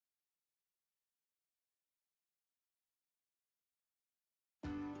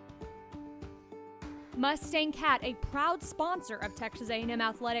Mustang Cat, a proud sponsor of Texas A&M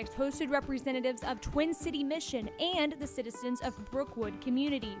Athletics, hosted representatives of Twin City Mission and the citizens of Brookwood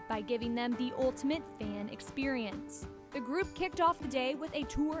community by giving them the ultimate fan experience. The group kicked off the day with a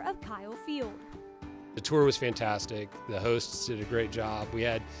tour of Kyle Field. The tour was fantastic. The hosts did a great job. We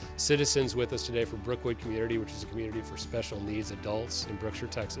had citizens with us today from Brookwood community, which is a community for special needs adults in Brookshire,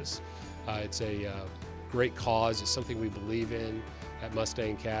 Texas. It's a great cause. It's something we believe in at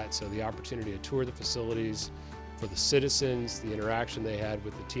Mustang Cat. So the opportunity to tour the facilities for the citizens, the interaction they had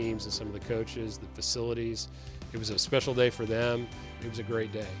with the teams and some of the coaches, the facilities. It was a special day for them. It was a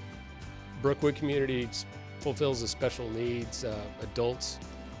great day. Brookwood community fulfills the special needs adults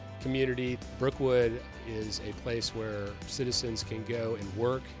community. Brookwood is a place where citizens can go and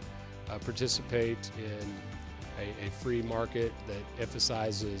work, participate in a free market that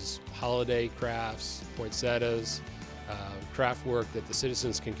emphasizes holiday crafts, poinsettias, craft work that the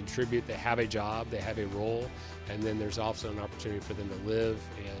citizens can contribute. They have a job, they have a role, and then there's also an opportunity for them to live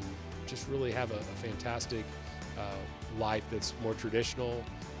and just really have a fantastic life that's more traditional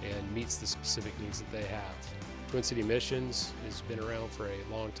and meets the specific needs that they have. Twin City Missions has been around for a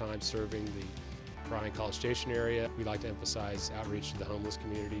long time serving the Bryan College Station area. We like to emphasize outreach to the homeless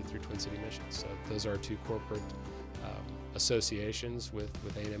community through Twin City Missions. So those are our two corporate associations with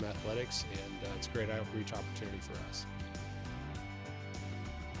A&M Athletics, and it's a great outreach opportunity for us.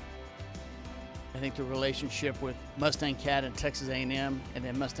 I think the relationship with Mustang Cat and Texas A&M, and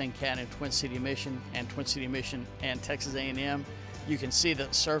then Mustang Cat and Twin City Mission, and Twin City Mission and Texas A&M, you can see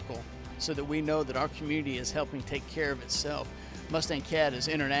the circle so that we know that our community is helping take care of itself. Mustang Cat is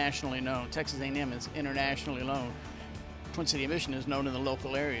internationally known. Texas A&M is internationally known. Twin City Mission is known in the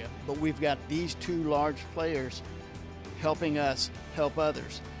local area. But we've got these two large players helping us help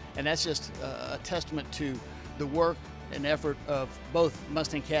others. And that's just a testament to the work and effort of both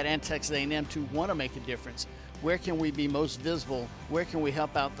Mustang Cat and Texas A&M to want to make a difference. Where can we be most visible? Where can we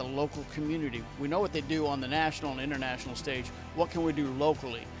help out the local community? We know what they do on the national and international stage. What can we do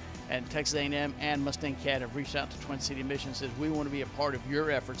locally? And Texas A&M and Mustang Cat have reached out to Twin City Mission and says, we want to be a part of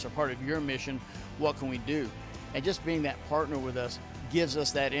your efforts, a part of your mission. What can we do? And just being that partner with us gives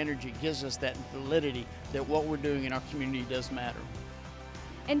us that energy, gives us that validity that what we're doing in our community does matter.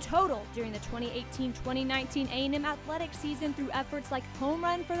 In total, during the 2018-2019 A&M athletic season, through efforts like Home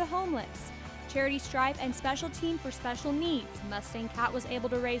Run for the Homeless, Charity Stripe, and Special Team for Special Needs, Mustang Cat was able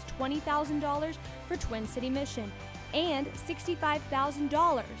to raise $20,000 for Twin City Mission and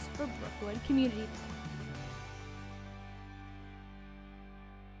 $65,000 for Brookwood Community.